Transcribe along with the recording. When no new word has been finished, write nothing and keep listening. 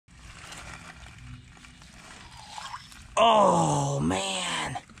Oh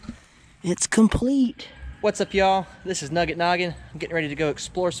man, it's complete. What's up, y'all? This is NuggetNoggin. I'm getting ready to go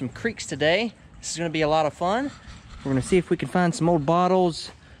explore some creeks today. This is gonna be a lot of fun. We're gonna see if we can find some old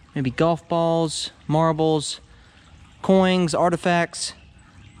bottles, maybe golf balls, marbles, coins, artifacts,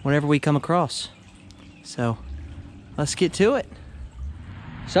 whatever we come across. So let's get to it.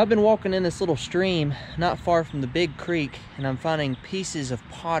 So I've been walking in this little stream not far from the big creek, and I'm finding pieces of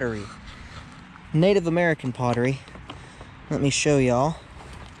pottery. Native American pottery. Let me show y'all.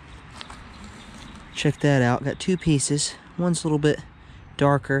 Check that out. Got two pieces. One's a little bit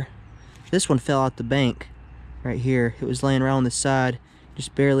darker. This one fell out the bank right here. It was laying around on the side,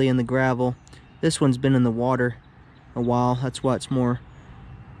 just barely in the gravel. This one's been in the water a while. That's why it's more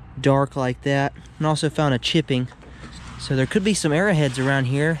dark like that. And also found a chipping. So there could be some arrowheads around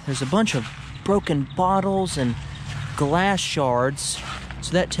here. There's a bunch of broken bottles and glass shards.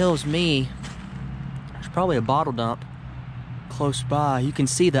 So that tells me there's probably a bottle dump close by. You can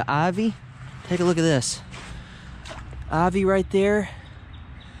see the ivy. Take a look at this. Ivy right there.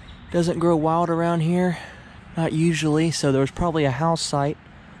 Doesn't grow wild around here. Not usually. So there was probably a house site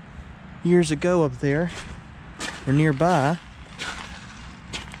years ago up there or nearby.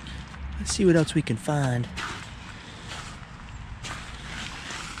 Let's see what else we can find.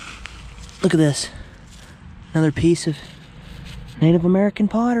 Look at this. Another piece of Native American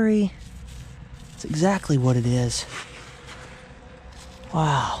pottery. That's exactly what it is.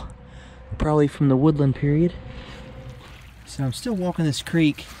 Wow. Probably from the woodland period. So I'm still walking this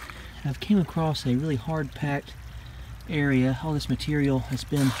creek, and I've came across a really hard packed area. All this material has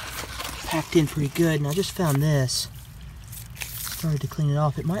been packed in pretty good, and I just found this. Started to clean it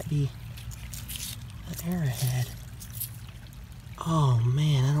off. It might be an arrowhead. Oh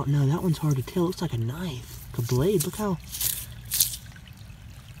man, I don't know. That one's hard to tell. It looks like a knife, like a blade. Look how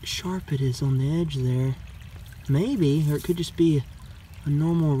sharp it is on the edge there. Maybe, or it could just be a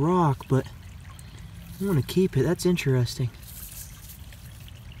normal rock, but I want to keep it. That's interesting.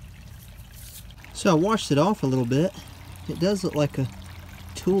 So I washed it off a little bit. It does look like a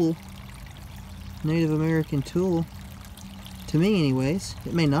tool. Native American tool. To me anyways.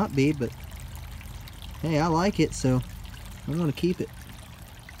 It may not be, but hey, I like it, so I want to keep it.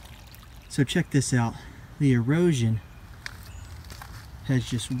 So check this out. The erosion has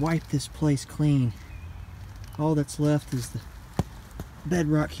just wiped this place clean. All that's left is the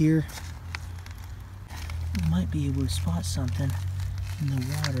bedrock here. We might be able to spot something in the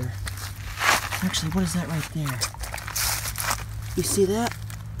water. Actually, what is that right there? You see that?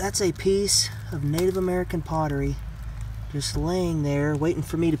 That's a piece of Native American pottery just laying there waiting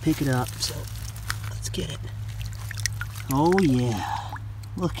for me to pick it up. So let's get it. Oh yeah,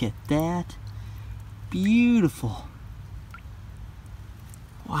 look at that. Beautiful.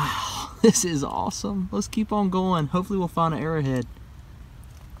 Wow, this is awesome. Let's keep on going. Hopefully we'll find an arrowhead.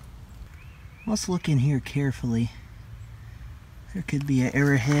 Let's look in here carefully. There could be an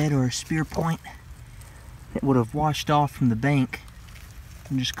arrowhead or a spear point. It would have washed off from the bank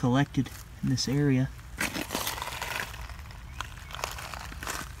and just collected in this area.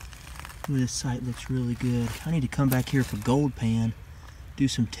 Ooh, this site looks really good. I need to come back here for gold pan, do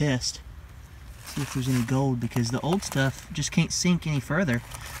some tests, see if there's any gold, because the old stuff just can't sink any further.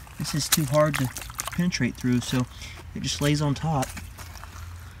 This is too hard to penetrate through, so it just lays on top.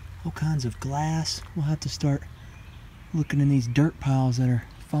 All kinds of glass. We'll have to start looking in these dirt piles that are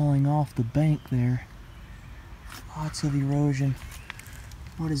falling off the bank there. Lots of erosion.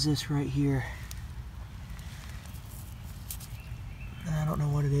 What is this right here? I don't know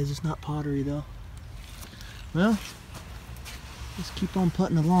what it is. It's not pottery though. Well, let's keep on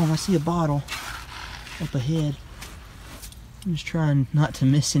putting along. I see a bottle up ahead. I'm just trying not to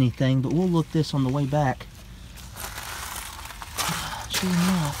miss anything, but we'll look this on the way back. Sure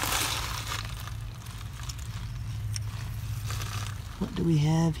enough. What do we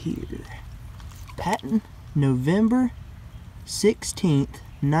have here? Patent November 16th,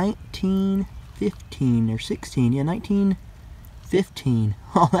 1915, or 16, yeah, 1915.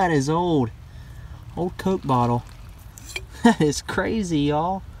 Oh, that is old. Old Coke bottle. That is crazy,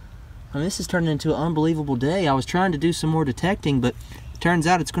 y'all. I mean, this is turning into an unbelievable day. I was trying to do some more detecting, but it turns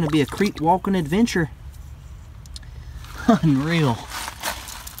out it's going to be a creek walking adventure. Unreal.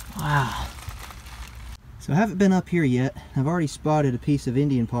 Wow. So I haven't been up here yet. I've already spotted a piece of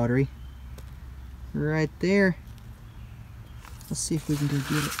Indian pottery right there. Let's see if we can go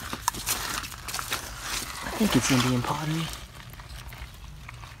get it. I think it's Indian pottery.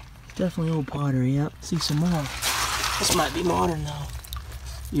 It's definitely old pottery. Yep. See some more. This might be modern though.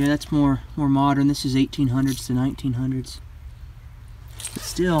 Yeah, that's more modern. This is 1800s to 1900s. But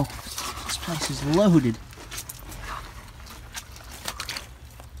still, this place is loaded.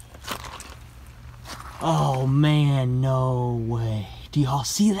 Oh man, no way. Do y'all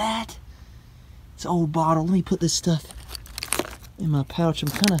see that? It's an old bottle. Let me put this stuff in my pouch. I'm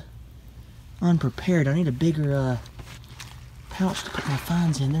kind of unprepared. I need a bigger pouch to put my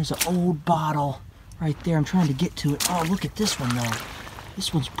finds in. There's an old bottle right there. I'm trying to get to it. Oh, look at this one though.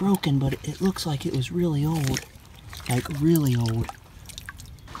 This one's broken, but it looks like it was really old. Like really old.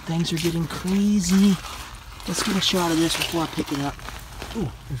 Things are getting crazy. Let's get a shot of this before I pick it up.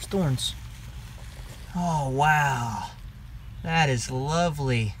 Ooh, there's thorns. Oh, wow. That is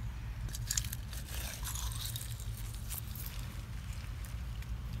lovely.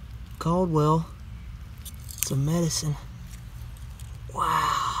 Caldwell. It's a medicine.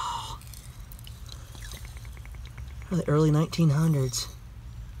 Wow. The early 1900s.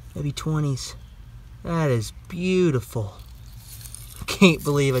 Maybe 20s. That is beautiful. I can't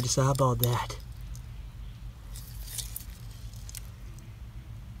believe I just eyeballed that.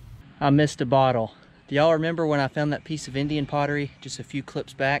 I missed a bottle. Do y'all remember when I found that piece of Indian pottery just a few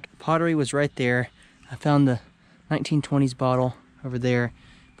clips back? Pottery was right there. I found the 1920s bottle over there.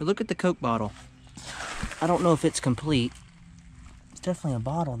 But look at the Coke bottle. I don't know if it's complete. It's definitely a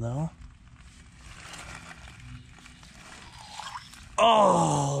bottle though.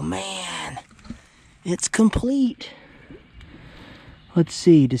 Oh man, it's complete. Let's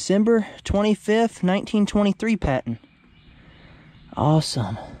see, December 25th, 1923 patent.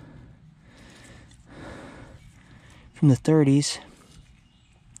 Awesome. From the 30s.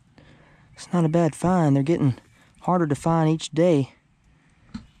 It's not a bad find. They're getting harder to find each day.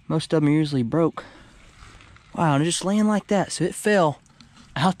 Most of them are usually broke. Wow, and just laying like that. So it fell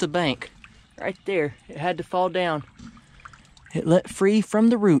out the bank. Right there. It had to fall down. It let free from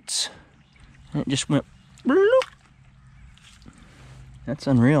the roots. And it just went bloop. That's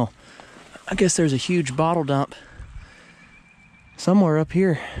unreal. I guess there's a huge bottle dump somewhere up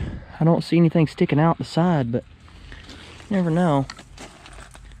here. I don't see anything sticking out the side, but you never know.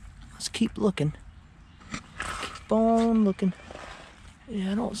 Let's keep looking. Keep on looking.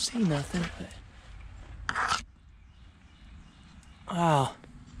 Yeah, I don't see nothing. But... wow.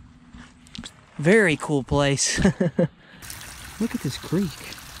 Very cool place. Look at this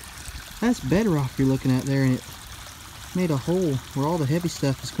creek. That's bedrock you're looking at there, and it made a hole where all the heavy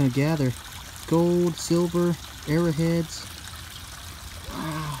stuff is going to gather. Gold, silver, arrowheads.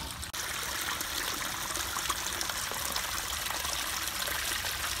 Wow.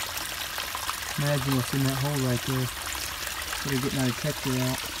 Imagine what's in that hole right there. Better get my detector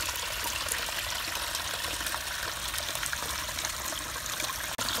out.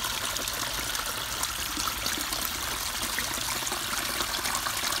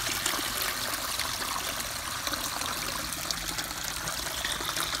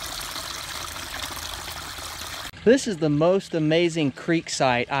 This is the most amazing creek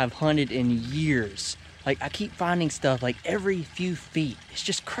site I've hunted in years. Like, I keep finding stuff like every few feet. It's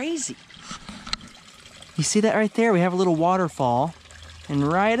just crazy. You see that right there? We have a little waterfall,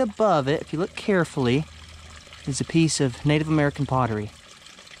 and right above it, if you look carefully, is a piece of Native American pottery.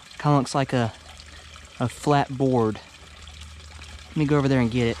 Kind of looks like a flat board. Let me go over there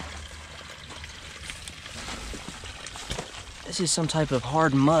and get it. This is some type of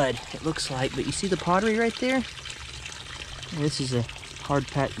hard mud, it looks like, but you see the pottery right there? This is a hard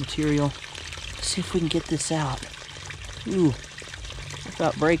packed material. Let's see if we can get this out. Ooh,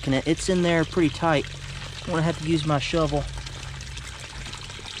 without breaking it. It's in there pretty tight. I'm gonna have to use my shovel.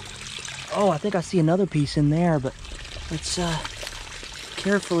 Oh, I think I see another piece in there, but let's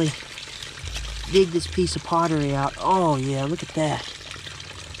carefully dig this piece of pottery out. Oh yeah, look at that.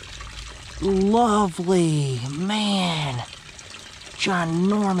 Lovely, man.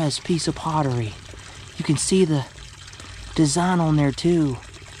 Ginormous piece of pottery. You can see the design on there too.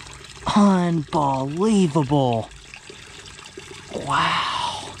 Unbelievable.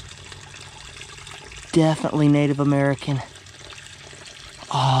 Wow. Definitely Native American.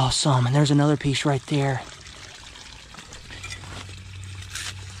 Awesome. And there's another piece right there.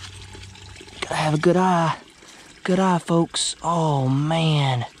 Gotta have a good eye. Good eye, folks. Oh,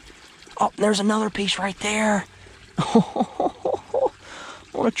 man. Oh, there's another piece right there.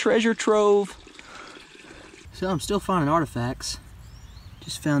 What a treasure trove. So I'm still finding artifacts.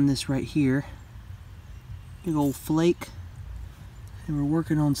 Just found this right here. Big old flake. They were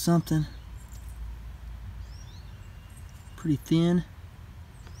working on something. Pretty thin.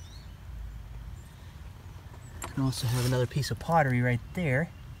 And also have another piece of pottery right there.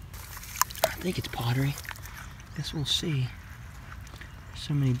 I think it's pottery. Guess we'll see. There's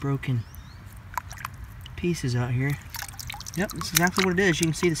so many broken pieces out here. Yep, that's exactly what it is. You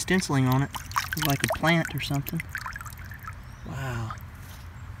can see the stenciling on it. It's like a plant or something. Wow.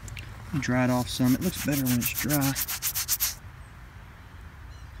 Dry it off some. It looks better when it's dry.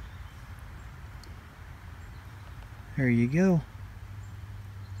 There you go.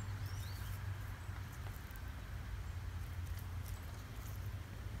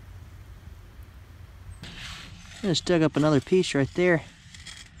 I just dug up another piece right there.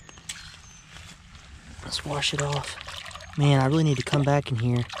 Let's wash it off. Man, I really need to come back in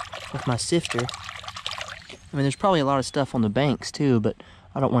here with my sifter. I mean, there's probably a lot of stuff on the banks too, but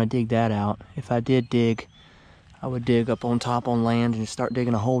I don't want to dig that out. If I did dig, I would dig up on top on land and start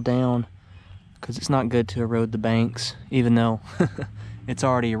digging a hole down, because it's not good to erode the banks, even though it's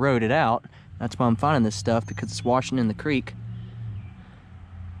already eroded out. That's why I'm finding this stuff, because it's washing in the creek.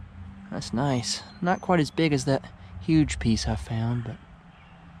 That's nice. Not quite as big as that huge piece I found, but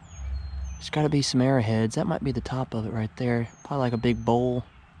there's got to be some arrowheads. That might be the top of it right there. Probably like a big bowl.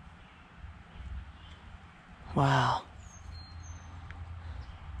 Wow.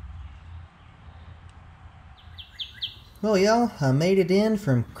 Well, y'all, I made it in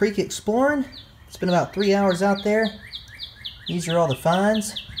from creek exploring. It's been about 3 hours out there. These are all the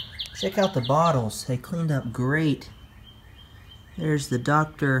finds. Check out the bottles. They cleaned up great. There's the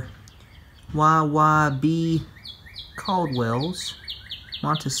Dr. YYB Caldwell's,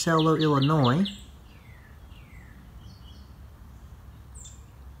 Monticello, Illinois.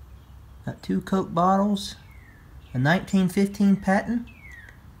 Got 2 Coke bottles, a 1915 patent,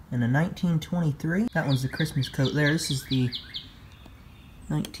 and a 1923. That one's the Christmas Coke there. This is the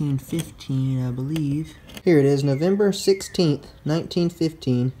 1915, I believe. Here it is, November 16th,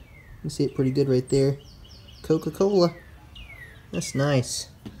 1915. You can see it pretty good right there. Coca-Cola. That's nice.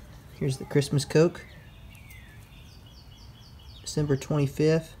 Here's the Christmas Coke. December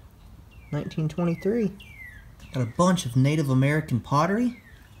 25th, 1923. Got a bunch of Native American pottery.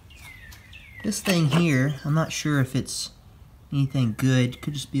 This thing here, I'm not sure if it's anything good.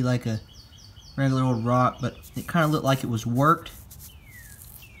 Could just be like a regular old rock, but it kind of looked like it was worked.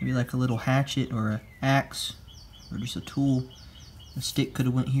 Maybe like a little hatchet or an axe or just a tool. A stick could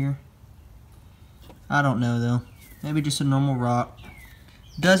have went here. I don't know though. Maybe just a normal rock.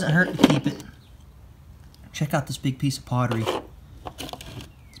 Doesn't hurt to keep it. Check out this big piece of pottery.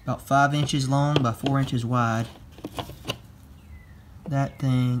 It's about 5 inches long by 4 inches wide. That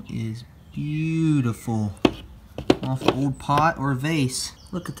thing is beautiful. Off an old pot or a vase.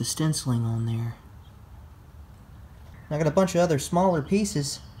 Look at the stenciling on there. I got a bunch of other smaller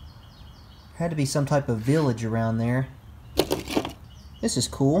pieces. Had to be some type of village around there. This is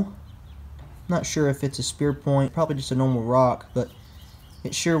cool. Not sure if it's a spear point, probably just a normal rock, but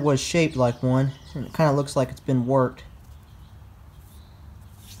it sure was shaped like one, and it kind of looks like it's been worked.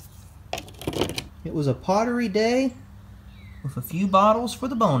 It was a pottery day with a few bottles for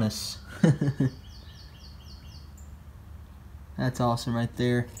the bonus. That's awesome right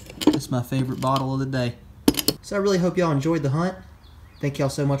there. That's my favorite bottle of the day. So I really hope y'all enjoyed the hunt. Thank y'all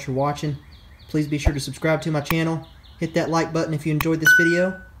so much for watching. Please be sure to subscribe to my channel. Hit that like button if you enjoyed this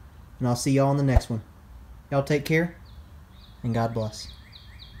video. And I'll see y'all in the next one. Y'all take care, and God bless.